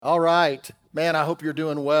All right. Man, I hope you're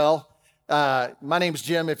doing well. My name's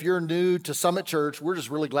Jim. If you're new to Summit Church, we're just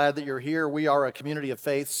really glad that you're here. We are a community of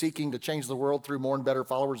faith seeking to change the world through more and better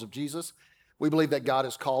followers of Jesus. We believe that God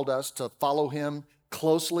has called us to follow him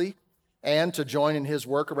closely and to join in his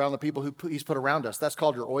work around the people he's put around us. That's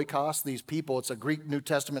called your oikos, these people. It's a Greek New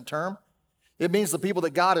Testament term. It means the people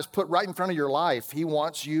that God has put right in front of your life. He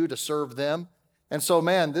wants you to serve them. And so,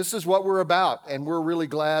 man, this is what we're about, and we're really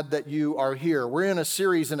glad that you are here. We're in a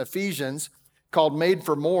series in Ephesians called Made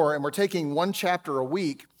for More, and we're taking one chapter a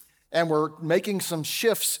week, and we're making some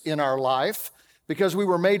shifts in our life because we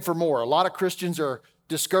were made for more. A lot of Christians are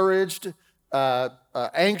discouraged,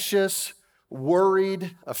 anxious,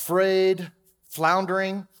 worried, afraid,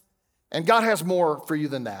 floundering, and God has more for you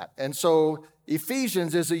than that. And so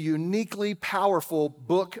Ephesians is a uniquely powerful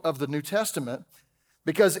book of the New Testament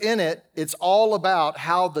because in it, it's all about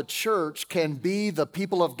how the church can be the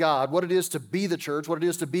people of God, what it is to be the church, what it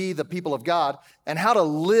is to be the people of God, and how to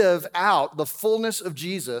live out the fullness of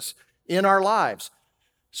Jesus in our lives.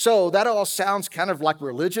 So that all sounds kind of like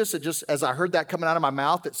religious. It just, as I heard that coming out of my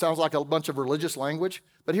mouth, it sounds like a bunch of religious language.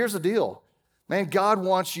 But here's the deal. Man, God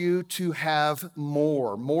wants you to have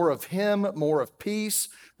more of him, more of peace,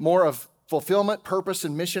 more of fulfillment, purpose,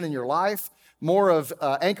 and mission in your life, more of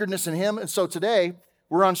anchoredness in him. And so today,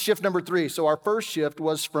 we're on shift number 3. So our first shift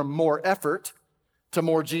was from more effort to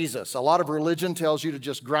more Jesus. A lot of religion tells you to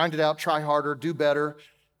just grind it out, try harder, do better,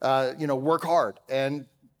 work hard. And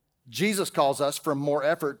Jesus calls us from more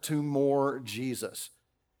effort to more Jesus.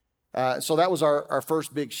 So that was our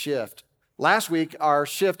first big shift. Last week, our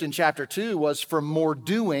shift in chapter 2 was from more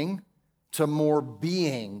doing to more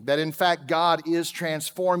being. That in fact, God is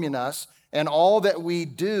transforming us, and all that we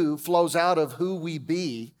do flows out of who we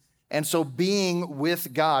be. And so being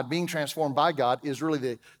with God, being transformed by God is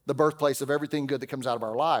really the birthplace of everything good that comes out of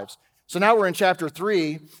our lives. So now we're in chapter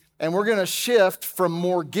 3, and we're going to shift from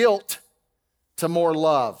more guilt to more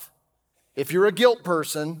love. If you're a guilt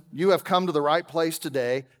person, you have come to the right place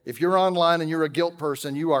today. If you're online and you're a guilt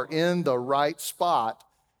person, you are in the right spot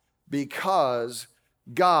because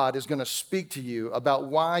God is going to speak to you about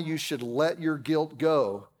why you should let your guilt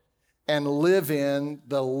go and live in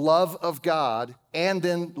the love of God and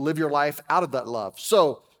then live your life out of that love.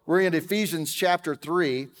 So we're in Ephesians chapter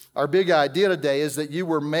 3. Our big idea today is that you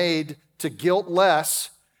were made to guilt less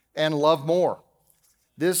and love more.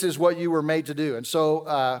 This is what you were made to do. And so,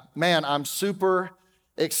 I'm super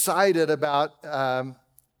excited about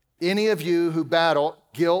any of you who battle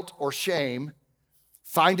guilt or shame,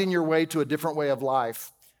 finding your way to a different way of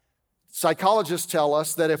life. Psychologists tell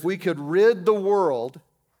us that if we could rid the world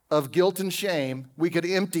of guilt and shame, we could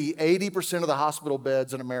empty 80% of the hospital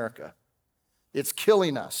beds in America. It's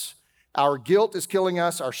killing us. Our guilt is killing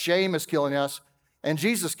us. Our shame is killing us. And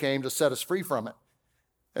Jesus came to set us free from it.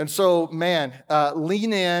 And so,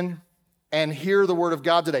 lean in and hear the word of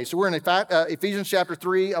God today. So we're in Ephesians chapter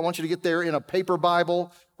 3. I want you to get there in a paper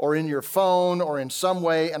Bible or in your phone or in some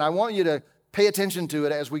way. And I want you to pay attention to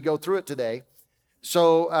it as we go through it today.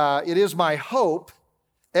 So it is my hope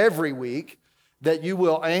every week that you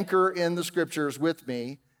will anchor in the scriptures with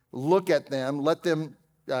me, look at them, let them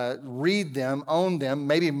read them, own them,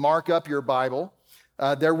 maybe mark up your Bible.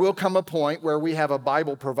 There will come a point where we have a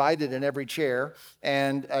Bible provided in every chair,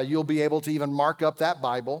 and you'll be able to even mark up that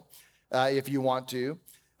Bible if you want to.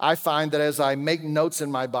 I find that as I make notes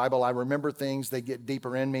in my Bible, I remember things, they get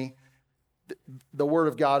deeper in me. The Word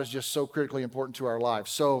of God is just so critically important to our lives.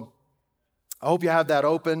 So I hope you have that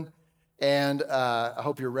open, and I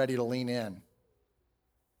hope you're ready to lean in.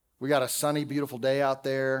 We got a sunny, beautiful day out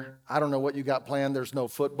there. I don't know what you got planned. There's no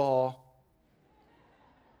football.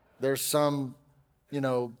 There's some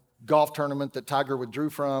golf tournament that Tiger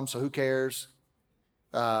withdrew from, so who cares?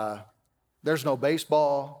 There's no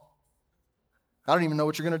baseball. I don't even know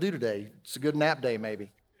what you're going to do today. It's a good nap day,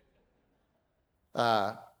 maybe.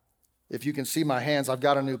 If you can see my hands, I've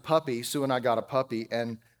got a new puppy. Sue and I got a puppy,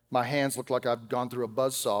 and my hands look like I've gone through a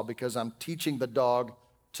buzzsaw because I'm teaching the dog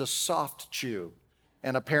to soft chew.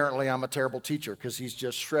 And apparently I'm a terrible teacher because he's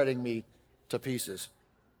just shredding me to pieces.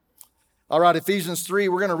 All right, Ephesians 3,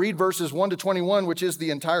 we're going to read verses 1 to 21, which is the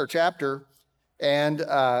entire chapter. And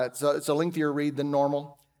it's a lengthier read than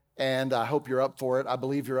normal. And I hope you're up for it. I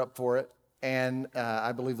believe you're up for it. And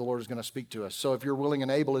I believe the Lord is going to speak to us. So if you're willing and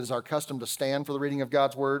able, it is our custom to stand for the reading of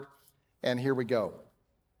God's word. And here we go.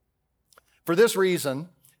 For this reason,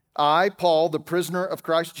 I, Paul, the prisoner of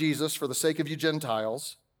Christ Jesus, for the sake of you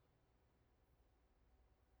Gentiles.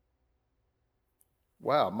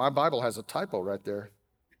 Wow, my Bible has a typo right there.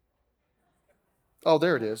 Oh,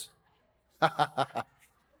 there it is.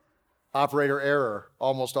 Operator error,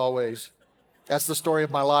 almost always. That's the story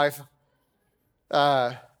of my life.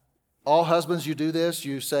 All husbands, you do this.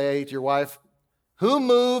 You say to your wife, who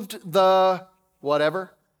moved the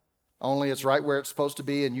whatever? Only it's right where it's supposed to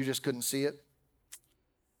be and you just couldn't see it.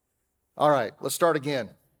 All right, let's start again.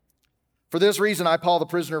 For this reason, I, Paul, the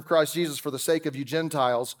prisoner of Christ Jesus, for the sake of you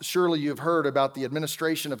Gentiles, surely you have heard about the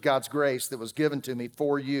administration of God's grace that was given to me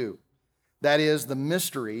for you. That is the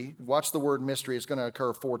mystery. Watch the word mystery. It's going to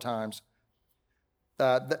occur 4 times.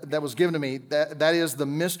 That was given to me. That is the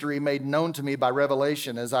mystery made known to me by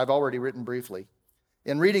revelation, as I've already written briefly.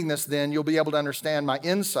 In reading this, then, you'll be able to understand my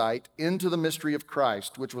insight into the mystery of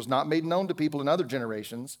Christ, which was not made known to people in other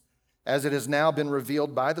generations, as it has now been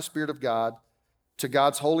revealed by the Spirit of God to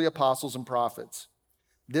God's holy apostles and prophets.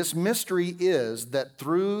 This mystery is that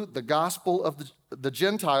through the gospel of the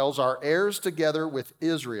Gentiles are heirs together with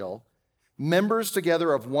Israel, members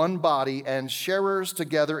together of one body, and sharers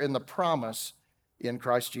together in the promise in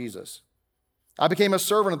Christ Jesus. I became a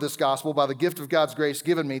servant of this gospel by the gift of God's grace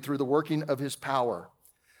given me through the working of his power.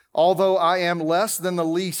 Although I am less than the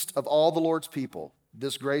least of all the Lord's people,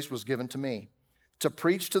 this grace was given to me, to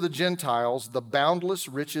preach to the Gentiles the boundless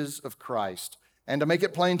riches of Christ, and to make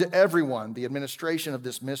it plain to everyone the administration of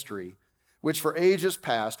this mystery, which for ages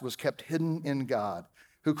past was kept hidden in God,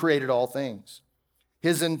 who created all things.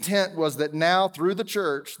 His intent was that now, through the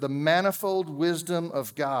church, the manifold wisdom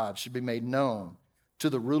of God should be made known to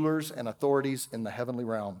the rulers and authorities in the heavenly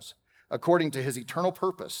realms, according to his eternal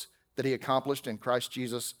purpose that he accomplished in Christ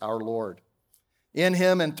Jesus our Lord. In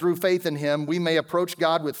him and through faith in him, we may approach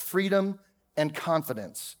God with freedom and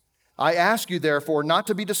confidence. I ask you, therefore, not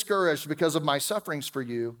to be discouraged because of my sufferings for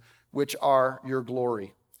you, which are your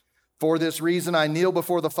glory. For this reason, I kneel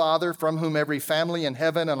before the Father, from whom every family in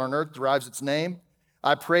heaven and on earth derives its name.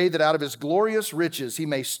 I pray that out of his glorious riches he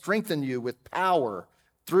may strengthen you with power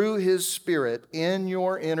through his Spirit in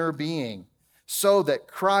your inner being, so that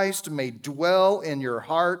Christ may dwell in your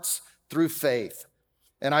hearts through faith.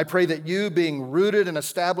 And I pray that you, being rooted and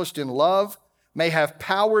established in love, may have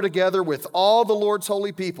power together with all the Lord's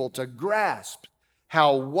holy people to grasp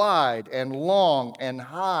how wide and long and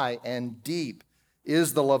high and deep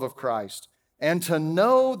is the love of Christ, and to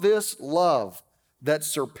know this love that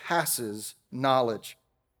surpasses knowledge,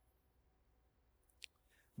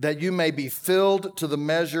 that you may be filled to the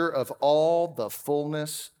measure of all the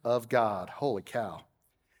fullness of God. Holy cow.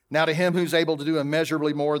 Now to him who's able to do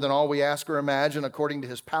immeasurably more than all we ask or imagine, according to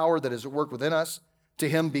his power that is at work within us, to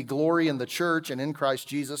him be glory in the church and in Christ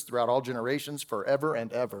Jesus throughout all generations, forever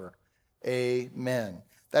and ever. Amen.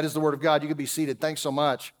 That is the word of God. You can be seated. Thanks so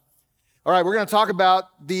much. All right, we're going to talk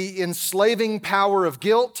about the enslaving power of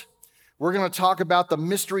guilt. We're going to talk about the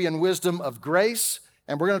mystery and wisdom of grace.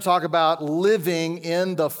 And we're going to talk about living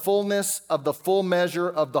in the fullness of the full measure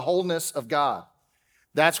of the wholeness of God.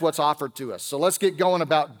 That's what's offered to us. So let's get going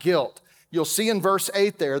about guilt. You'll see in verse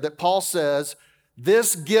 8 there that Paul says,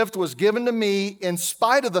 this gift was given to me in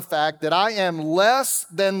spite of the fact that I am less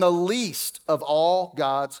than the least of all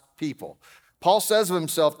God's people. Paul says of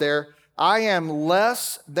himself there, I am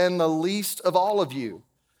less than the least of all of you.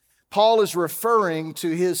 Paul is referring to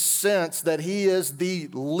his sense that he is the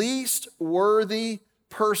least worthy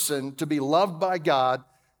person to be loved by God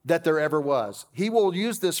that there ever was. He will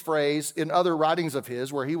use this phrase in other writings of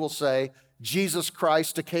his where he will say, Jesus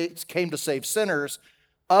Christ came to save sinners,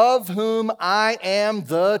 of whom I am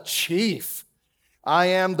the chief. I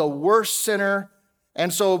am the worst sinner.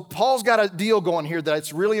 And so Paul's got a deal going here that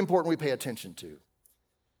it's really important we pay attention to.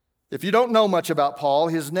 If you don't know much about Paul,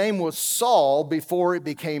 his name was Saul before it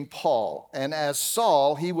became Paul. And as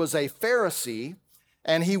Saul, he was a Pharisee,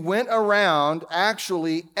 and he went around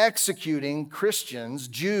actually executing Christians,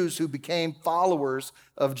 Jews who became followers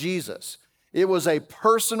of Jesus. It was a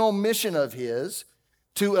personal mission of his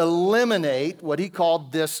to eliminate what he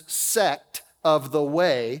called this sect of the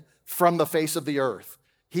way from the face of the earth.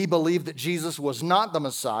 He believed that Jesus was not the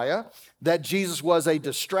Messiah, that Jesus was a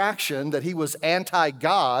distraction, that he was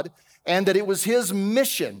anti-God, and that it was his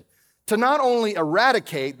mission to not only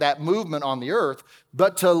eradicate that movement on the earth,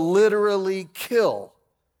 but to literally kill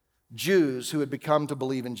Jews who had become to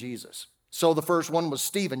believe in Jesus. So the first one was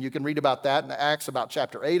Stephen. You can read about that in Acts about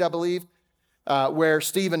chapter 8, I believe, where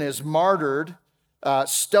Stephen is martyred,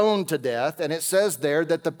 stoned to death. And it says there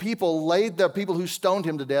that the people who stoned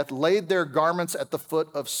him to death laid their garments at the foot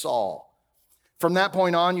of Saul. From that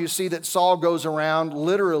point on, you see that Saul goes around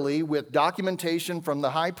literally with documentation from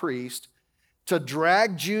the high priest to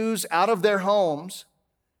drag Jews out of their homes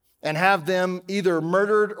and have them either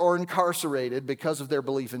murdered or incarcerated because of their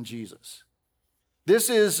belief in Jesus. This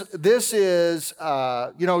is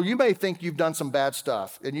you may think you've done some bad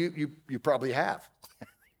stuff, and you probably have.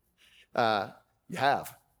 You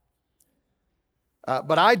have.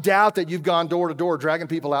 But I doubt that you've gone door to door dragging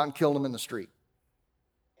people out and killing them in the street,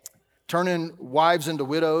 turning wives into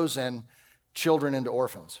widows and children into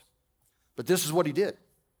orphans. But this is what he did.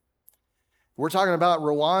 We're talking about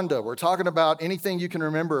Rwanda. We're talking about anything you can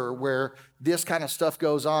remember where this kind of stuff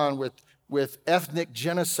goes on with ethnic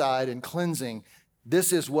genocide and cleansing.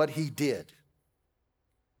 This is what he did.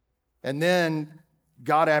 And then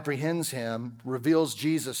God apprehends him, reveals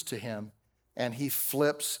Jesus to him, and he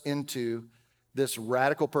flips into this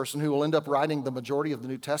radical person who will end up writing the majority of the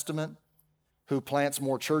New Testament, who plants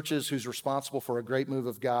more churches, who's responsible for a great move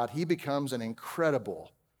of God. He becomes an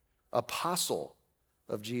incredible apostle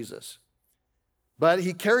of Jesus. But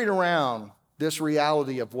he carried around this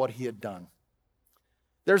reality of what he had done.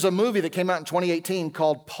 There's a movie that came out in 2018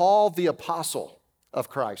 called Paul the Apostle of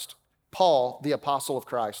Christ. Paul the Apostle of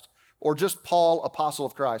Christ, or just Paul, Apostle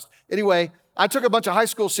of Christ. Anyway, I took a bunch of high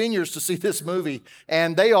school seniors to see this movie,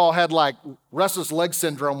 and they all had like restless leg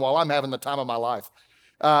syndrome while I'm having the time of my life.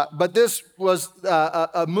 But this was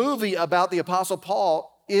a movie about the Apostle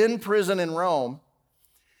Paul in prison in Rome,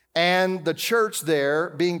 and the church there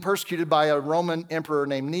being persecuted by a Roman emperor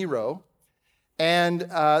named Nero, and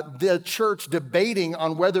the church debating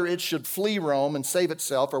on whether it should flee Rome and save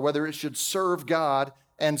itself or whether it should serve God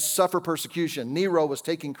and suffer persecution. Nero was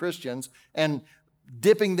taking Christians and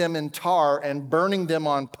dipping them in tar and burning them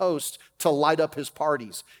on posts to light up his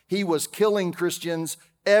parties. He was killing Christians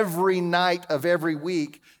every night of every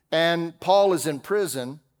week, and Paul is in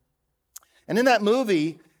prison. And in that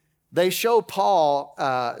movie, they show Paul,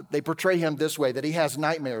 they portray him this way, that he has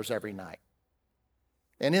nightmares every night.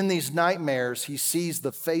 And in these nightmares, he sees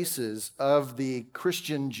the faces of the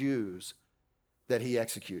Christian Jews that he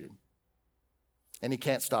executed. And he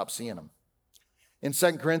can't stop seeing them. In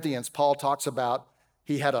 2 Corinthians, Paul talks about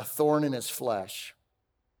he had a thorn in his flesh.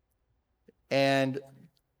 And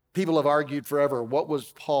people have argued forever, what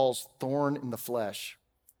was Paul's thorn in the flesh?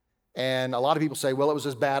 And a lot of people say, well, it was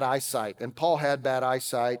his bad eyesight. And Paul had bad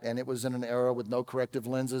eyesight, and it was in an era with no corrective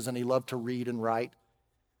lenses, and he loved to read and write.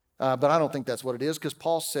 But I don't think that's what it is, because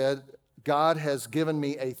Paul said, God has given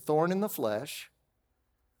me a thorn in the flesh,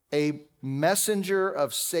 a messenger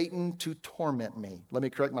of Satan to torment me. Let me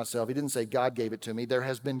correct myself. He didn't say God gave it to me. There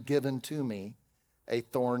has been given to me a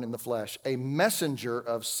thorn in the flesh, a messenger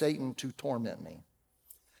of Satan to torment me.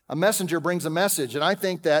 A messenger brings a message, and I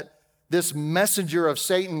think that this messenger of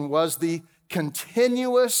Satan was the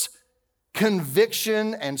continuous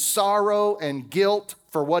conviction and sorrow and guilt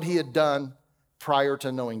for what he had done prior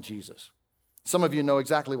to knowing Jesus. Some of you know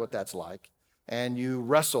exactly what that's like, and you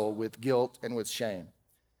wrestle with guilt and with shame.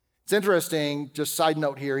 It's interesting, just side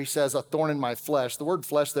note here, he says, a thorn in my flesh. The word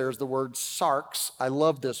flesh there is the word sarx. I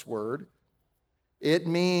love this word. It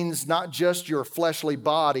means not just your fleshly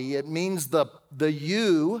body, it means the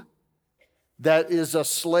you that is a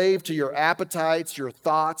slave to your appetites, your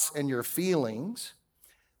thoughts, and your feelings.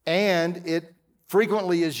 And it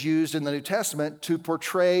frequently is used in the New Testament to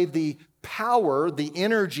portray the power, the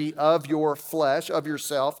energy of your flesh, of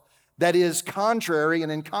yourself, that is contrary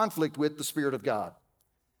and in conflict with the Spirit of God.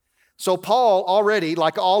 So Paul already,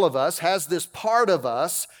 like all of us, has this part of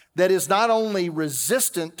us that is not only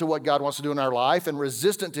resistant to what God wants to do in our life and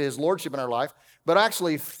resistant to his lordship in our life, but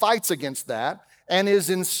actually fights against that and is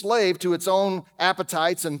enslaved to its own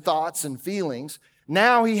appetites and thoughts and feelings.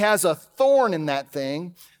 Now he has a thorn in that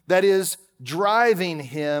thing that is driving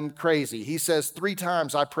him crazy. He says, 3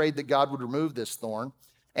 times I prayed that God would remove this thorn,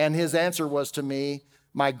 and his answer was to me,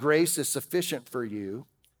 my grace is sufficient for you,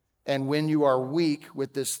 and when you are weak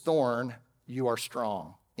with this thorn, you are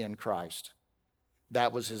strong in Christ.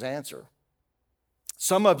 That was his answer.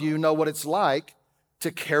 Some of you know what it's like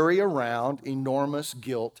to carry around enormous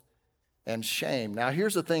guilt and shame. Now,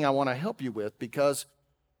 here's the thing I want to help you with, because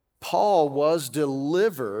Paul was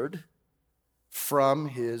delivered from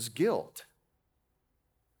his guilt,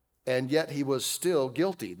 and yet he was still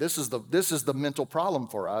guilty. This is the mental problem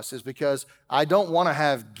for us, is because I don't want to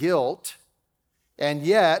have guilt, and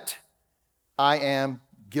yet I am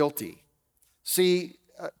guilty. See,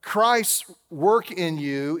 Christ's work in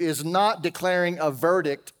you is not declaring a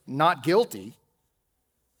verdict not guilty.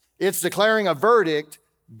 It's declaring a verdict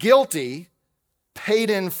guilty, paid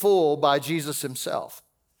in full by Jesus himself.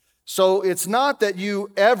 So it's not that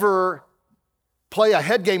you ever play a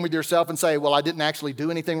head game with yourself and say, well, I didn't actually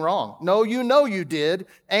do anything wrong. No, you know you did,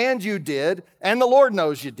 and the Lord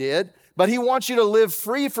knows you did, but he wants you to live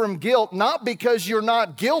free from guilt, not because you're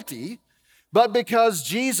not guilty, but because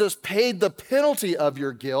Jesus paid the penalty of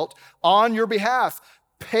your guilt on your behalf,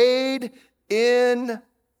 paid in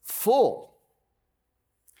full.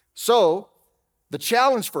 So The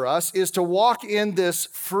challenge for us is to walk in this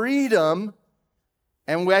freedom,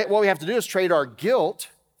 and what we have to do is trade our guilt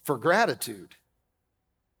for gratitude.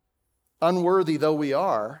 Unworthy though we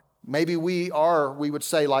are, maybe we would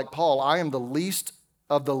say like Paul, I am the least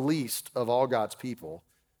of all God's people.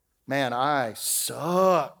 Man, I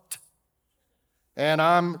sucked, and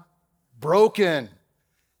I'm broken,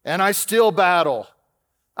 and I still battle.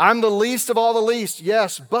 I'm the least of all the least,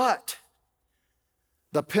 yes, but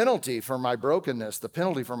the penalty for my brokenness, the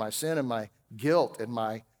penalty for my sin and my guilt and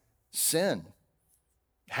my sin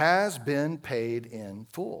has been paid in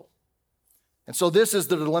full. And so this is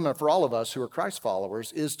the dilemma for all of us who are Christ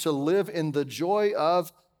followers, is to live in the joy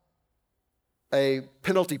of a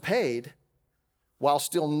penalty paid while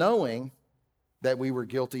still knowing that we were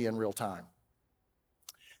guilty in real time.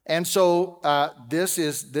 And so this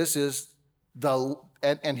is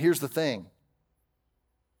and here's the thing.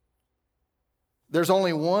 There's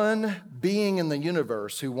only one being in the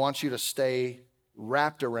universe who wants you to stay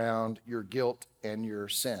wrapped around your guilt and your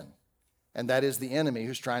sin. And that is the enemy,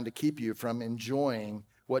 who's trying to keep you from enjoying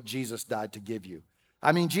what Jesus died to give you.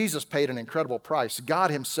 I mean, Jesus paid an incredible price.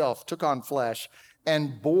 God himself took on flesh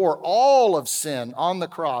and bore all of sin on the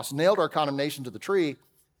cross, nailed our condemnation to the tree.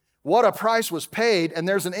 What a price was paid, and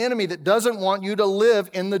there's an enemy that doesn't want you to live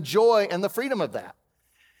in the joy and the freedom of that.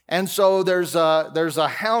 And so there's a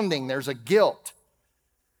hounding, there's a guilt.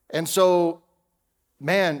 And so,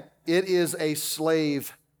 man, it is a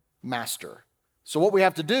slave master. So what we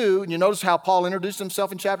have to do, and you notice how Paul introduced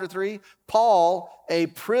himself in chapter 3? Paul, a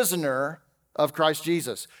prisoner of Christ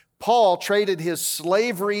Jesus. Paul traded his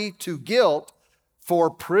slavery to guilt for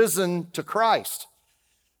prison to Christ.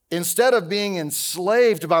 Instead of being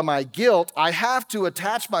enslaved by my guilt, I have to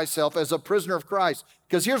attach myself as a prisoner of Christ.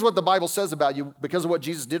 Because here's what the Bible says about you because of what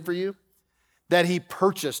Jesus did for you. That he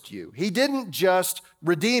purchased you. He didn't just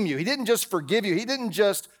redeem you. He didn't just forgive you. He didn't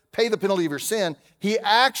just pay the penalty of your sin. He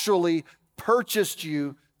actually purchased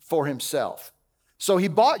you for himself. So he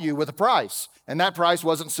bought you with a price. And that price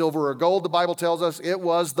wasn't silver or gold, the Bible tells us. It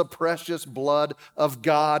was the precious blood of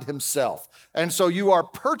God himself. And so you are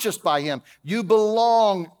purchased by him. You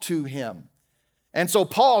belong to him. And so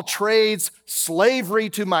Paul trades slavery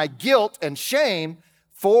to my guilt and shame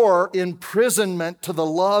for imprisonment to the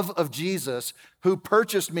love of Jesus, who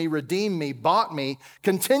purchased me, redeemed me, bought me,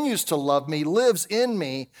 continues to love me, lives in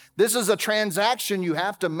me. This is a transaction you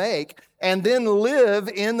have to make and then live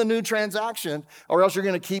in the new transaction, or else you're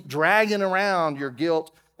going to keep dragging around your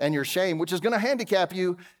guilt and your shame, which is going to handicap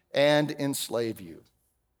you and enslave you.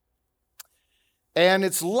 And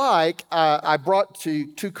it's like I brought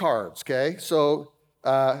two cards, okay? So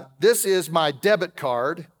this is my debit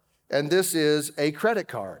card, and this is a credit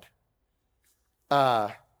card.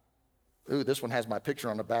 This one has my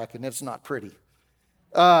picture on the back, and it's not pretty.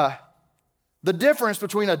 The difference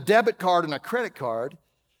between a debit card and a credit card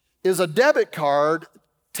is a debit card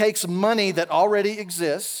takes money that already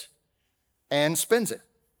exists and spends it.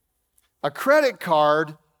 A credit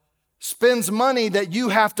card spends money that you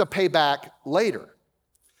have to pay back later.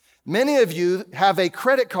 Many of you have a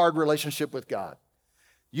credit card relationship with God.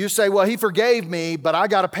 You say, well, he forgave me, but I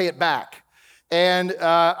got to pay it back. And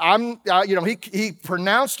he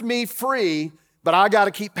pronounced me free, but I got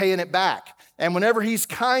to keep paying it back. And whenever he's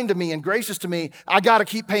kind to me and gracious to me, I got to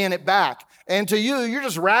keep paying it back. And to you, you're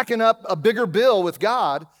just racking up a bigger bill with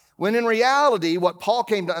God, when in reality, what Paul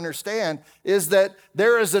came to understand is that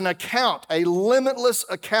there is an account, a limitless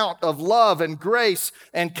account of love and grace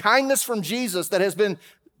and kindness from Jesus that has been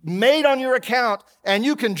made on your account, and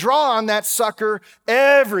you can draw on that sucker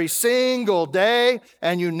every single day,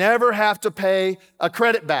 and you never have to pay a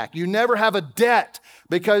credit back. You never have a debt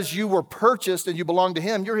because you were purchased and you belong to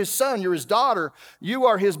him. You're his son, you're his daughter, you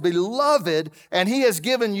are his beloved, and he has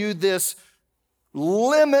given you this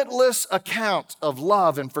limitless account of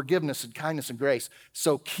love and forgiveness and kindness and grace.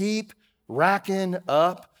 So keep racking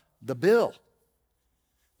up the bill,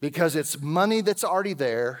 because it's money that's already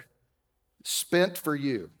there, spent for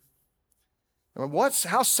you.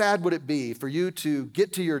 How sad would it be for you to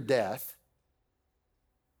get to your death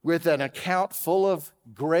with an account full of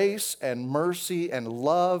grace and mercy and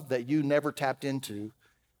love that you never tapped into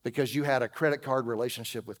because you had a credit card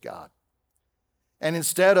relationship with God? And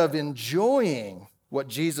instead of enjoying what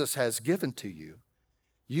Jesus has given to you,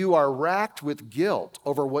 you are racked with guilt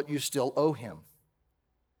over what you still owe him.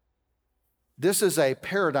 This is a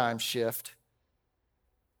paradigm shift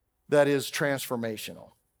that is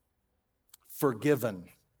transformational. Forgiven,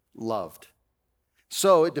 loved.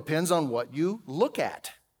 So it depends on what you look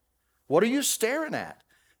at. What are you staring at?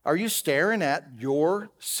 Are you staring at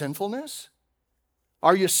your sinfulness?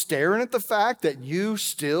 Are you staring at the fact that you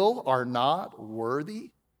still are not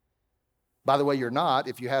worthy? By the way, you're not.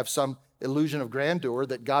 If you have some illusion of grandeur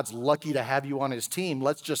that God's lucky to have you on his team,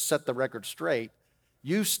 let's just set the record straight.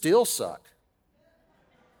 You still suck.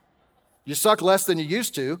 You suck less than you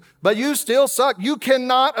used to, but you still suck. You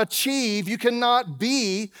cannot achieve, you cannot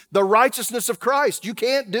be the righteousness of Christ. You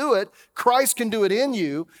can't do it. Christ can do it in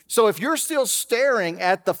you. So if you're still staring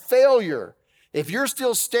at the failure, if you're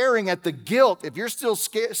still staring at the guilt, if you're still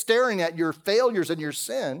staring at your failures and your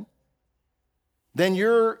sin, then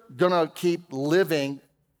you're going to keep living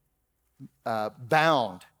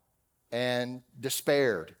bound and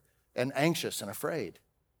despaired and anxious and afraid.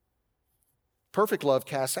 Perfect love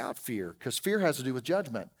casts out fear, because fear has to do with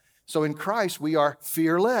judgment. So in Christ, we are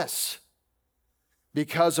fearless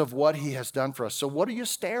because of what he has done for us. So what are you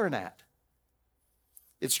staring at?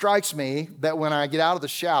 It strikes me that when I get out of the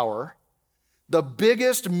shower, the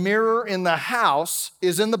biggest mirror in the house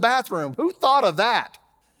is in the bathroom. Who thought of that?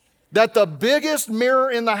 That the biggest mirror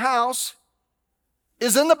in the house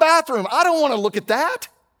is in the bathroom. I don't want to look at that.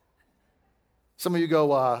 Some of you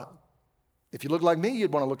go, if you look like me,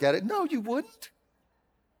 you'd want to look at it. No, you wouldn't.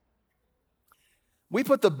 We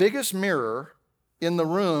put the biggest mirror in the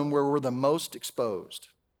room where we're the most exposed.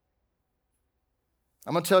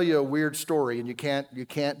 I'm going to tell you a weird story, and you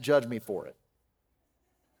can't judge me for it.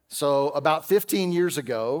 So about 15 years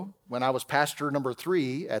ago, when I was pastor number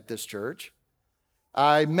 3 at this church,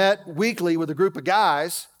 I met weekly with a group of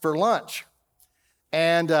guys for lunch.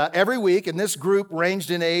 And every week, and this group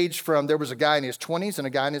ranged in age from, there was a guy in his 20s and a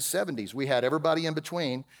guy in his 70s. We had everybody in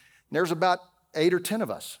between. And there's about 8 or 10 of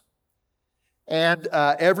us. And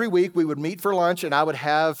every week we would meet for lunch, and I would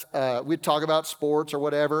have, we'd talk about sports or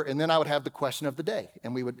whatever, and then I would have the question of the day,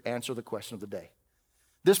 and we would answer the question of the day.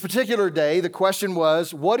 This particular day, the question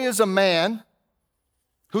was, what is a man?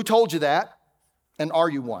 Who told you that? And are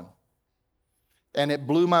you one? And it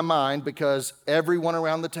blew my mind, because everyone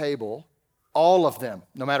around the table, all of them,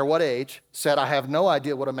 no matter what age, said, I have no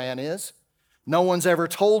idea what a man is. No one's ever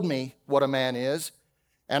told me what a man is,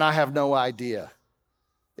 and I have no idea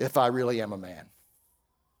if I really am a man.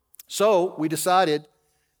 So we decided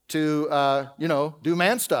to, do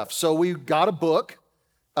man stuff. So we got a book,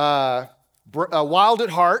 Wild at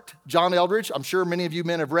Heart, John Eldredge. I'm sure many of you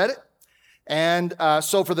men have read it. And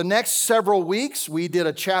so for the next several weeks, we did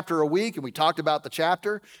a chapter a week, and we talked about the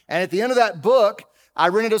chapter. And at the end of that book, I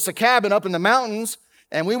rented us a cabin up in the mountains,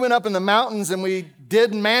 and we went up in the mountains and we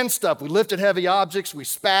did man stuff. We lifted heavy objects, we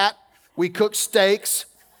spat, we cooked steaks,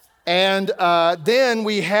 and then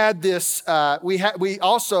we had this. We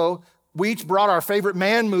each brought our favorite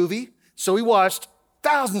man movie, so we watched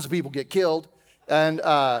thousands of people get killed, and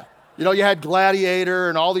you had Gladiator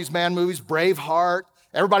and all these man movies, Braveheart.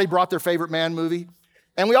 Everybody brought their favorite man movie,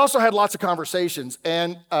 and we also had lots of conversations.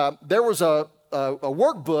 And there was a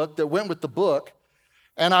workbook that went with the book.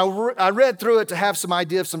 And I read through it to have some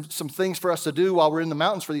idea of some things for us to do while we're in the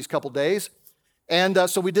mountains for these couple days. And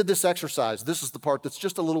so we did this exercise. This is the part that's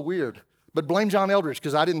just a little weird. But blame John Eldredge,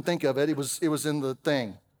 because I didn't think of it. It was in the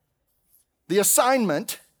thing. The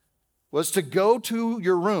assignment was to go to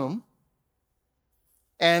your room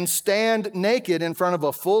and stand naked in front of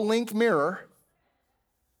a full-length mirror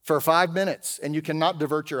for 5 minutes. And you cannot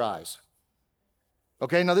divert your eyes.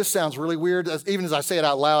 Okay, now this sounds really weird. Even as I say it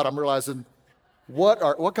out loud, I'm realizing, what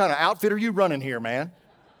kind of outfit are you running here, man?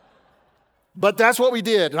 But that's what we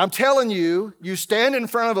did. And I'm telling you, you stand in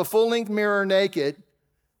front of a full-length mirror naked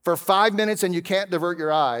for 5 minutes and you can't divert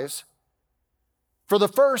your eyes. For the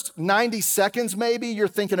first 90 seconds, maybe, you're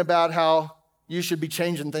thinking about how you should be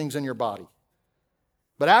changing things in your body.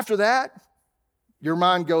 But after that, your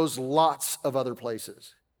mind goes lots of other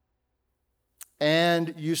places.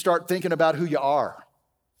 And you start thinking about who you are.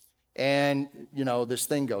 And, this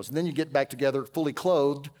thing goes. And then you get back together fully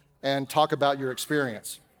clothed and talk about your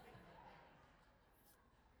experience.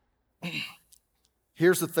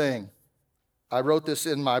 Here's the thing. I wrote this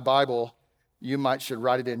in my Bible. You should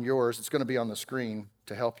write it in yours. It's going to be on the screen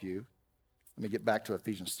to help you. Let me get back to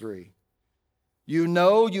Ephesians 3. You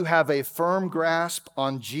know you have a firm grasp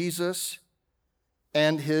on Jesus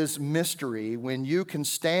and his mystery when you can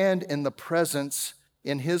stand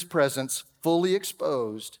in his presence, fully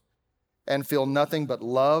exposed, and feel nothing but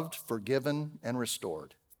loved, forgiven, and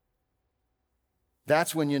restored.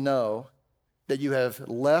 That's when you know that you have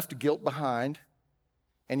left guilt behind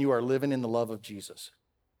and you are living in the love of Jesus.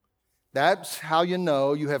 That's how you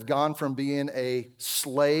know you have gone from being a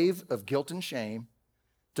slave of guilt and shame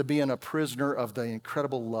to being a prisoner of the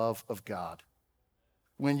incredible love of God.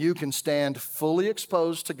 When you can stand fully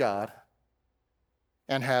exposed to God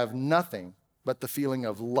and have nothing but the feeling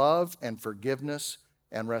of love and forgiveness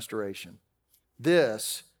and restoration.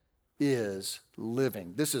 This is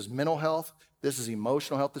living. This is mental health. This is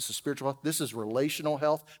emotional health. This is spiritual health. This is relational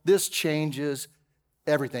health. This changes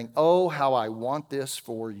everything. Oh, how I want this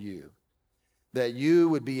for you, that you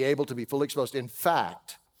would be able to be fully exposed. In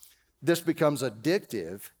fact, this becomes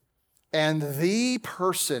addictive, and the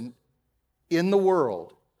person in the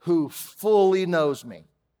world who fully knows me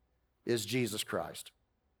is Jesus Christ.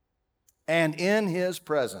 And in his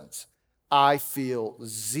presence, I feel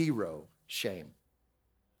zero shame.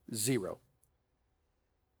 Zero.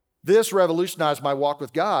 This revolutionized my walk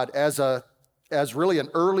with God as really an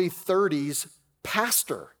early 30s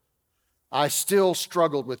pastor. I still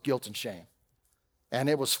struggled with guilt and shame. And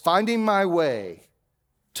it was finding my way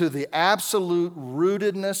to the absolute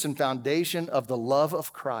rootedness and foundation of the love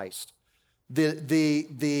of Christ,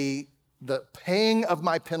 the paying of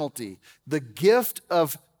my penalty, the gift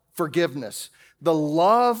of forgiveness, the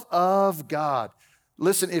love of God.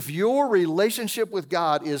 Listen, if your relationship with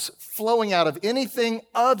God is flowing out of anything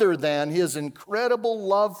other than his incredible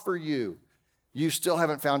love for you, you still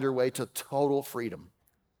haven't found your way to total freedom.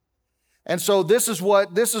 And so this is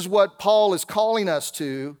what Paul is calling us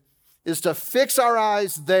to, is to fix our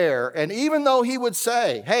eyes there. And even though he would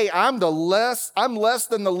say, hey, I'm less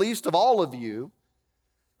than the least of all of you,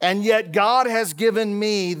 and yet God has given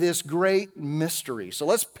me this great mystery. So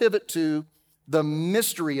let's pivot to the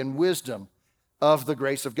mystery and wisdom of the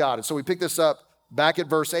grace of God. And so we pick this up back at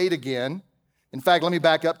verse 8 again. In fact, let me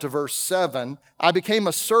back up to verse 7. I became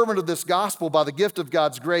a servant of this gospel by the gift of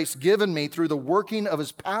God's grace given me through the working of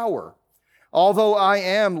his power. Although I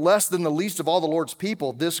am less than the least of all the Lord's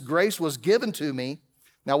people, this grace was given to me,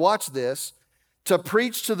 now watch this, to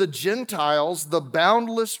preach to the Gentiles the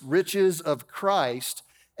boundless riches of Christ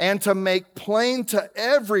and to make plain to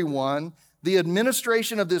everyone the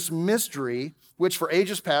administration of this mystery, which for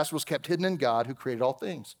ages past was kept hidden in God who created all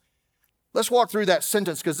things. Let's walk through that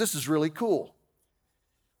sentence because this is really cool.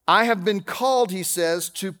 I have been called, he says,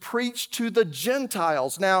 to preach to the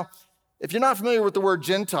Gentiles. Now, if you're not familiar with the word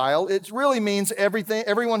Gentile, it really means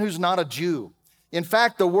everyone who's not a Jew. In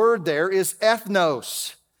fact, the word there is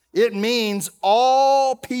ethnos. It means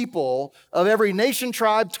all people of every nation,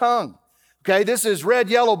 tribe, tongue. Okay, this is red,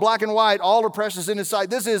 yellow, black, and white. All are precious in his sight.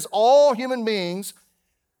 This is all human beings,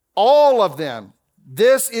 all of them.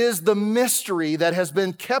 This is the mystery that has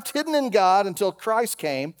been kept hidden in God until Christ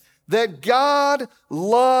came, that God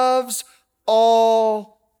loves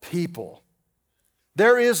all people.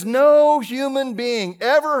 There is no human being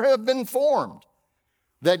ever have been formed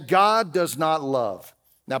that God does not love.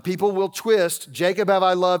 Now, people will twist, Jacob have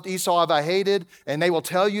I loved, Esau have I hated, and they will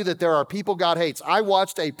tell you that there are people God hates. I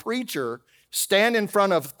watched a preacher stand in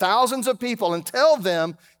front of thousands of people and tell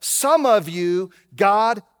them, some of you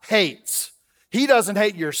God hates. He doesn't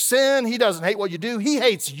hate your sin. He doesn't hate what you do. He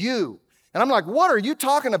hates you. And I'm like, what are you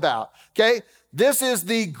talking about? Okay, this is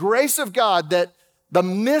the grace of God, that the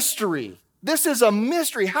mystery, this is a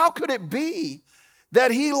mystery. How could it be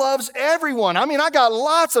that he loves everyone? I mean, I got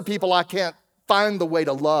lots of people I can't find the way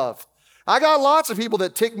to love. I got lots of people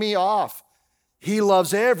that tick me off. He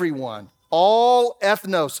loves everyone, all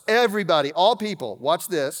ethnos, everybody, all people. Watch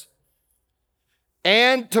this.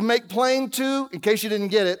 And to make plain to, in case you didn't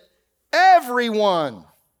get it, everyone.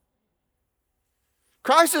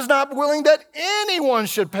 Christ is not willing that anyone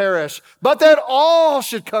should perish, but that all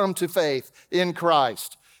should come to faith in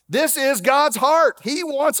Christ. This is God's heart. He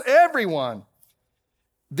wants everyone.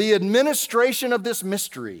 The administration of this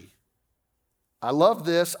mystery. I love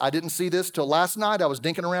this. I didn't see this till last night. I was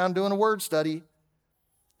dinking around doing a word study.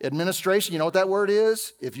 Administration, you know what that word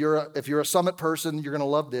is? If you're a Summit person, you're going to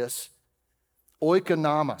love this.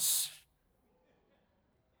 Oikonomos.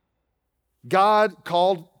 God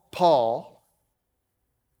called Paul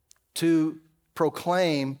to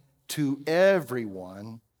proclaim to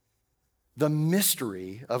everyone the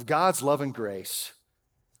mystery of God's love and grace,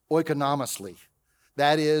 oikonomosly.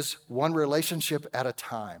 That is, one relationship at a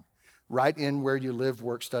time, right in where you live,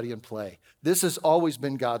 work, study, and play. This has always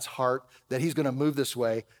been God's heart, that he's going to move this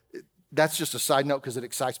way. That's just a side note because it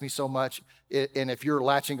excites me so much. And if you're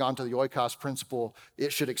latching onto the oikos principle,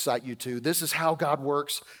 it should excite you too. This is how God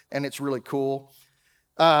works, and it's really cool.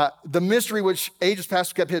 The mystery which ages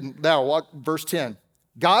past kept hidden. Now, verse 10.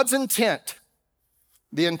 God's intent,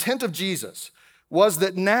 the intent of Jesus, was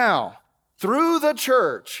that now, through the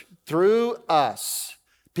church, through us,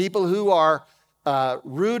 people who are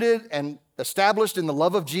rooted and established in the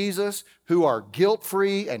love of Jesus, who are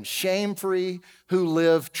guilt-free and shame-free, who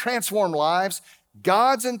live transformed lives,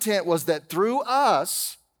 God's intent was that through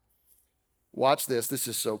us, watch this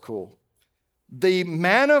is so cool, the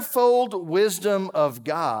manifold wisdom of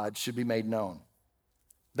God should be made known.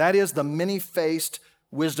 That is the many-faced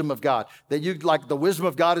wisdom of God. That you, like the wisdom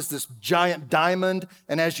of God is this giant diamond,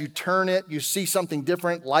 and as you turn it, you see something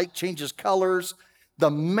different. Light changes colors.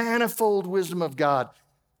 The manifold wisdom of God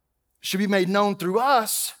should be made known through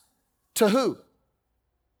us to who?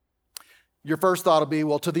 Your first thought will be,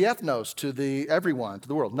 well, to the ethnos, to the everyone, to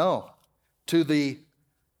the world. No, to the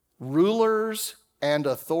rulers and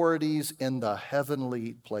authorities in the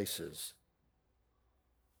heavenly places.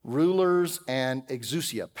 Rulers and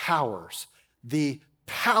exousia, powers. The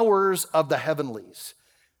powers of the heavenlies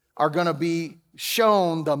are going to be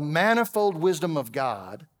shown the manifold wisdom of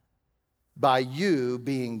God by you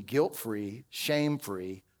being guilt-free,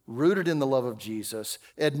 shame-free, rooted in the love of Jesus,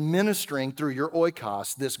 administering through your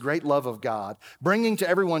oikos this great love of God, bringing to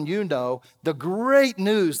everyone you know the great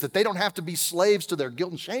news that they don't have to be slaves to their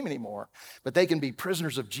guilt and shame anymore, but they can be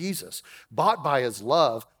prisoners of Jesus, bought by his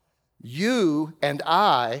love. You and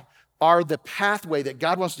I are the pathway that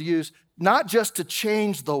God wants to use, not just to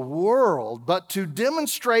change the world, but to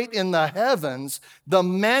demonstrate in the heavens the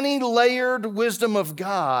many-layered wisdom of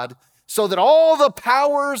God so that all the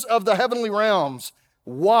powers of the heavenly realms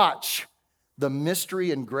watch the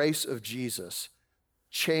mystery and grace of Jesus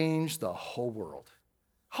change the whole world.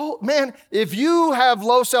 Man, if you have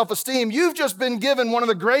low self-esteem, you've just been given one of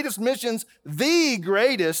the greatest missions, the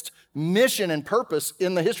greatest mission and purpose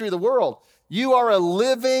in the history of the world. You are a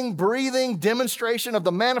living, breathing demonstration of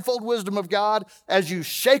the manifold wisdom of God as you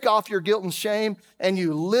shake off your guilt and shame and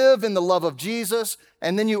you live in the love of Jesus,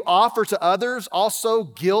 and then you offer to others also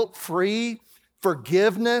guilt-free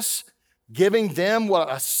forgiveness, giving them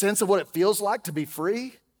a sense of what it feels like to be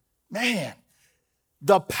free. Man,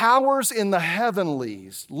 the powers in the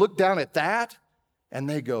heavenlies look down at that and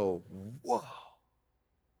they go, whoa.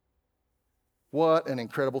 What an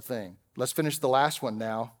incredible thing. Let's finish the last one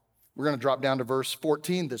now. We're going to drop down to verse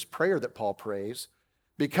 14, this prayer that Paul prays,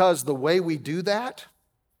 because the way we do that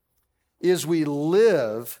is we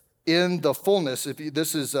live in the fullness.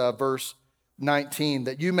 This is verse 19,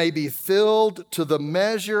 that you may be filled to the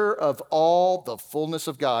measure of all the fullness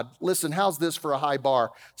of God. Listen, how's this for a high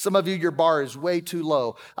bar? Some of you, your bar is way too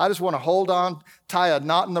low. I just want to hold on, tie a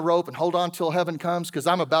knot in the rope and hold on till heaven comes because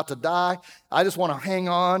I'm about to die. I just want to hang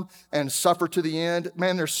on and suffer to the end.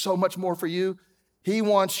 Man, there's so much more for you. He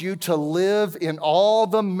wants you to live in all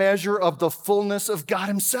the measure of the fullness of God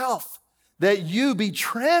himself, that you be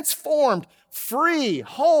transformed, free,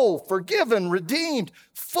 whole, forgiven, redeemed,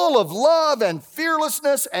 full of love and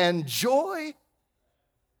fearlessness and joy.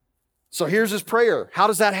 So here's his prayer. How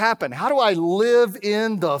does that happen? How do I live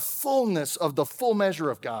in the fullness of the full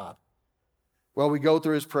measure of God? Well, we go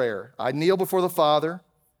through his prayer. I kneel before the Father,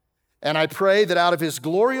 and I pray that out of his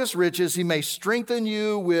glorious riches he may strengthen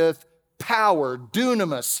you with power,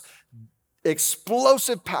 dunamis,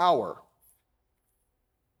 explosive power,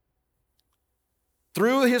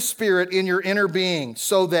 through his Spirit in your inner being,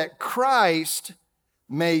 so that Christ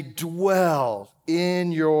may dwell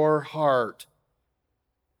in your heart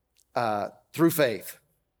through faith.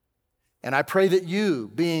 And I pray that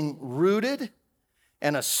you, being rooted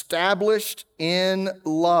and established in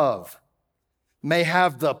love, may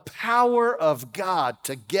have the power of God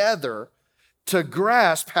together to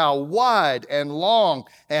grasp how wide and long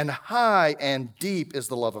and high and deep is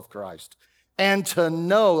the love of Christ. And to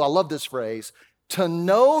know, I love this phrase, to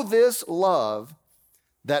know this love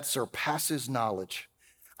that surpasses knowledge.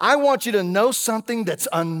 I want you to know something that's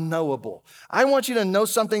unknowable. I want you to know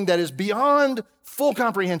something that is beyond full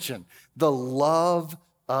comprehension. The love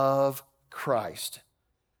of Christ.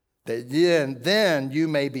 That then you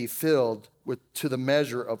may be filled to the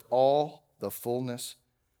measure of all the fullness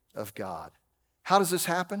of God. How does this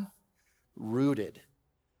happen? Rooted,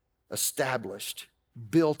 established,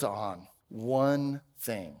 built on one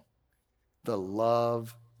thing: the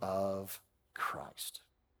love of Christ.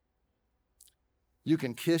 You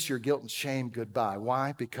can kiss your guilt and shame goodbye.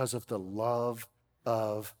 Why? Because of the love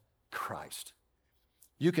of Christ.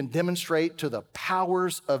 You can demonstrate to the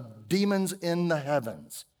powers of demons in the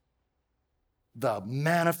heavens the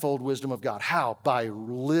manifold wisdom of God. How? By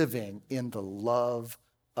living in the love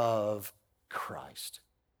of Christ.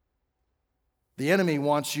 The enemy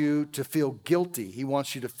wants you to feel guilty. He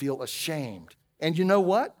wants you to feel ashamed. And you know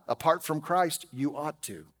what? Apart from Christ, you ought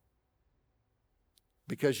to.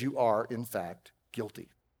 Because you are, in fact, guilty.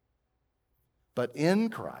 But in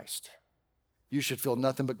Christ, you should feel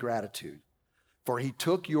nothing but gratitude. For he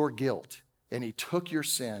took your guilt, and he took your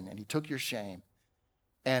sin, and he took your shame,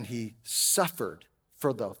 and he suffered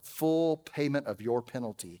for the full payment of your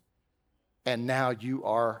penalty. And now you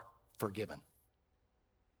are forgiven.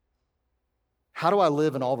 How do I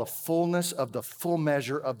live in all the fullness of the full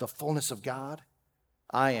measure of the fullness of God?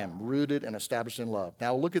 I am rooted and established in love.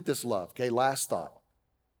 Now look at this love, okay? Last thought.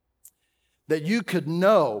 That you could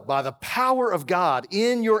know by the power of God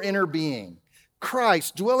in your inner being,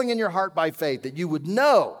 Christ dwelling in your heart by faith, that you would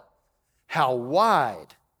know how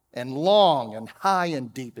wide and long and high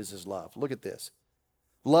and deep is his love. Look at this.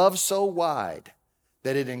 Love so wide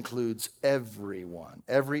that it includes everyone,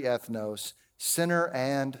 every ethnos, sinner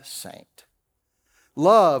and saint.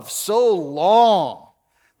 Love so long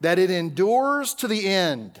that it endures to the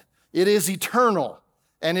end. It is eternal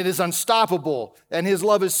and it is unstoppable. And his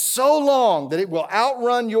love is so long that it will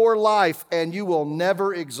outrun your life and you will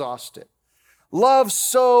never exhaust it. Love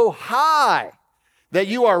so high that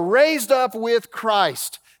you are raised up with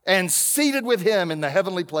Christ and seated with him in the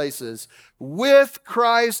heavenly places with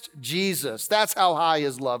Christ Jesus. That's how high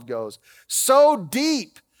his love goes. So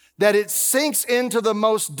deep that it sinks into the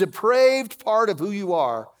most depraved part of who you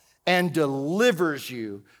are and delivers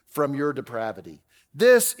you from your depravity.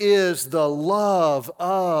 This is the love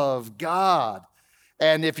of God.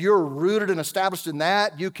 And if you're rooted and established in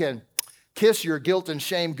that, you can kiss your guilt and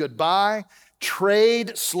shame goodbye,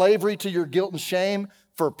 trade slavery to your guilt and shame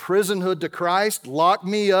for prisonhood to Christ. Lock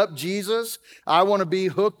me up, Jesus. I want to be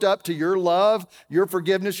hooked up to your love, your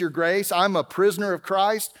forgiveness, your grace. I'm a prisoner of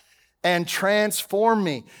Christ. And transform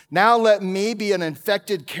me. Now let me be an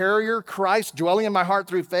infected carrier, Christ dwelling in my heart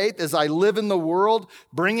through faith as I live in the world,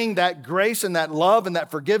 bringing that grace and that love and that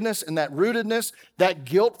forgiveness and that rootedness, that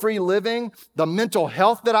guilt-free living, the mental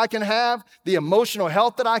health that I can have, the emotional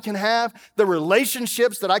health that I can have, the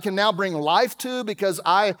relationships that I can now bring life to because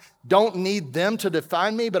I don't need them to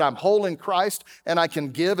define me, but I'm whole in Christ and I can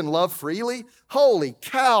give and love freely. Holy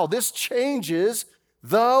cow, this changes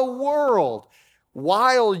the world.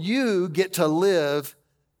 While you get to live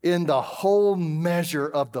in the whole measure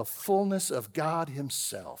of the fullness of God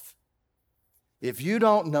himself. If you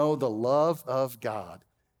don't know the love of God,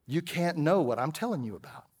 you can't know what I'm telling you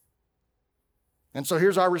about. And so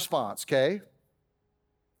here's our response, okay?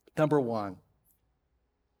 Number one,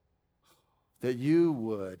 that you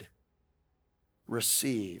would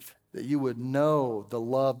receive, that you would know the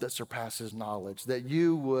love that surpasses knowledge, that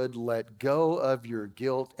you would let go of your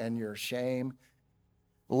guilt and your shame.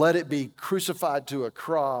 Let it be crucified to a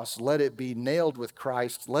cross. Let it be nailed with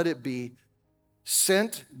Christ. Let it be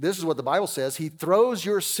sent. This is what the Bible says. He throws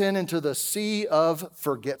your sin into the sea of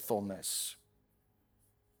forgetfulness.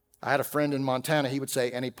 I had a friend in Montana, he would say,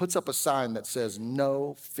 and he puts up a sign that says,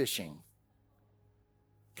 no fishing.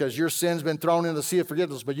 Because your sin's been thrown into the sea of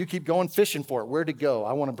forgetfulness, but you keep going fishing for it. Where'd it go?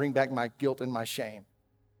 I want to bring back my guilt and my shame.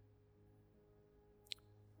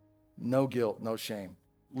 No guilt, no shame.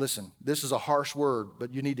 Listen, this is a harsh word,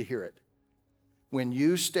 but you need to hear it. When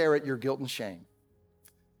you stare at your guilt and shame,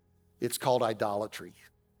 it's called idolatry.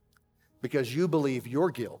 Because you believe your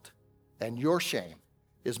guilt and your shame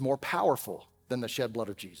is more powerful than the shed blood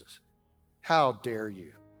of Jesus. How dare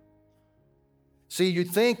you? See, you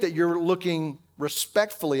think that you're looking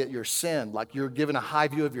respectfully at your sin, like you're giving a high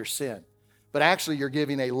view of your sin. But actually, you're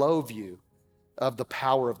giving a low view of the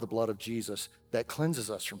power of the blood of Jesus that cleanses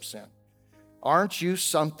us from sin. Aren't you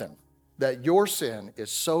something that your sin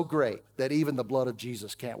is so great that even the blood of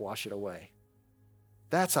Jesus can't wash it away?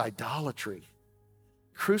 That's idolatry.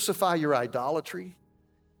 Crucify your idolatry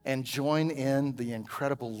and join in the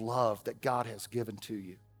incredible love that God has given to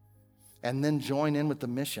you. And then join in with the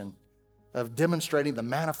mission of demonstrating the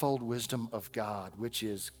manifold wisdom of God, which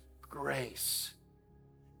is grace.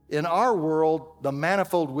 In our world, the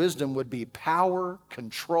manifold wisdom would be power,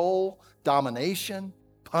 control, domination,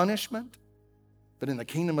 punishment. But in the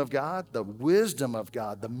kingdom of God, the wisdom of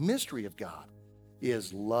God, the mystery of God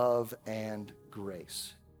is love and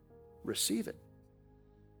grace. Receive it.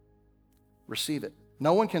 Receive it.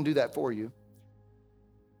 No one can do that for you.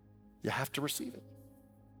 You have to receive it.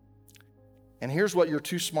 And here's what you're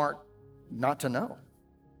too smart not to know.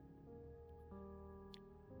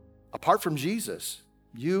 Apart from Jesus,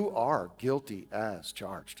 you are guilty as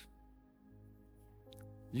charged.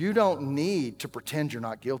 You don't need to pretend you're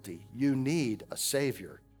not guilty. You need a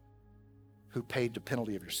Savior who paid the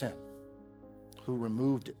penalty of your sin, who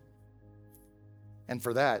removed it. And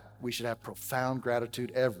for that, we should have profound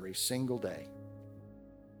gratitude every single day.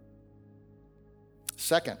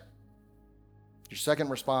 Second, your second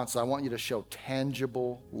response, I want you to show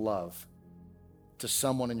tangible love to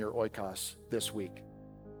someone in your oikos this week.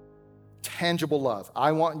 Tangible love.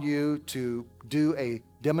 I want you to do a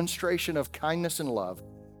demonstration of kindness and love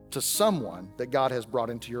to someone that God has brought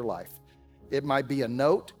into your life. It might be a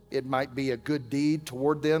note. It might be a good deed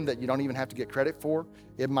toward them that you don't even have to get credit for.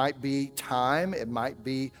 It might be time. It might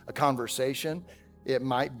be a conversation. It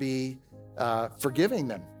might be forgiving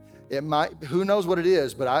them. It might, who knows what it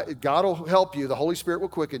is, but God will help you. The Holy Spirit will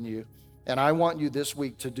quicken you. And I want you this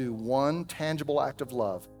week to do one tangible act of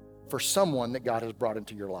love for someone that God has brought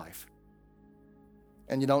into your life.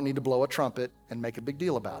 And you don't need to blow a trumpet and make a big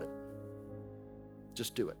deal about it.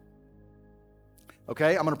 Just do it.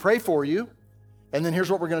 Okay, I'm going to pray for you. And then here's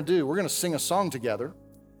what we're going to do. We're going to sing a song together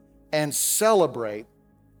and celebrate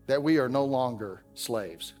that we are no longer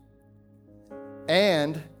slaves.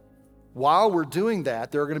 And while we're doing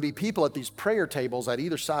that, there are going to be people at these prayer tables at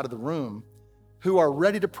either side of the room who are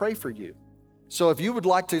ready to pray for you. So if you would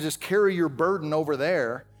like to just carry your burden over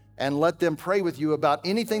there and let them pray with you about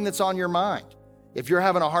anything that's on your mind. If you're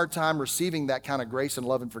having a hard time receiving that kind of grace and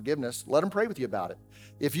love and forgiveness, let them pray with you about it.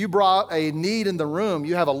 If you brought a need in the room,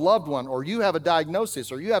 you have a loved one, or you have a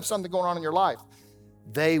diagnosis, or you have something going on in your life,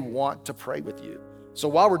 they want to pray with you. So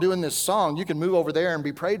while we're doing this song, you can move over there and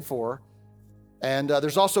be prayed for. And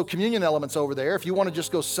there's also communion elements over there. If you want to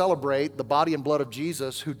just go celebrate the body and blood of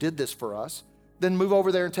Jesus who did this for us, then move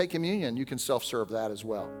over there and take communion. You can self-serve that as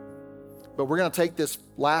well. But we're going to take this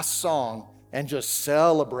last song and just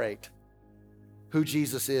celebrate who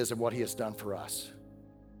Jesus is and what he has done for us.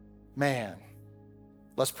 Man,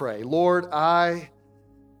 let's pray. Lord, I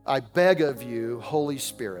beg of you, Holy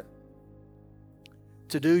Spirit,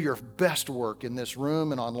 to do your best work in this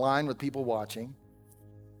room and online with people watching.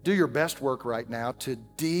 Do your best work right now to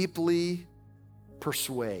deeply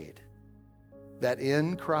persuade that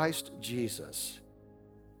in Christ Jesus,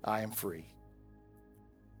 I am free.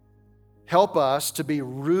 Help us to be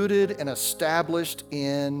rooted and established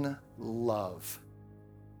in love.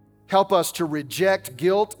 Help us to reject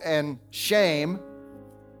guilt and shame,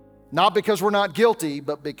 not because we're not guilty,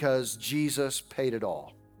 but because Jesus paid it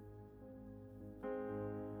all.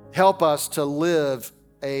 Help us to live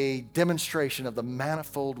a demonstration of the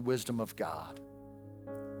manifold wisdom of God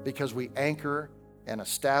because we anchor and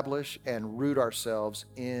establish and root ourselves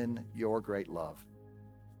in your great love.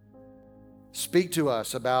 Speak to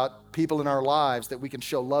us about people in our lives that we can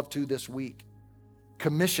show love to this week.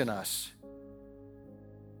 Commission us.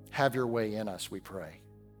 Have your way in us, we pray.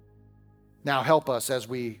 Now help us as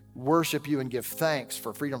we worship you and give thanks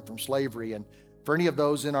for freedom from slavery. And for any of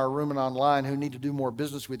those in our room and online who need to do more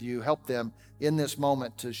business with you, help them in this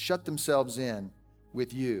moment to shut themselves in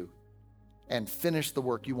with you and finish the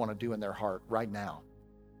work you want to do in their heart right now.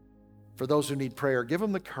 For those who need prayer, give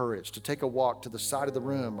them the courage to take a walk to the side of the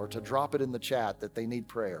room or to drop it in the chat that they need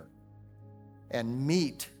prayer. And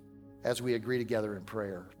meet as we agree together in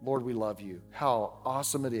prayer. Lord, we love you. How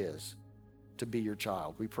awesome it is to be your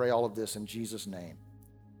child. We pray all of this in Jesus' name.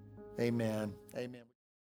 Amen. Amen.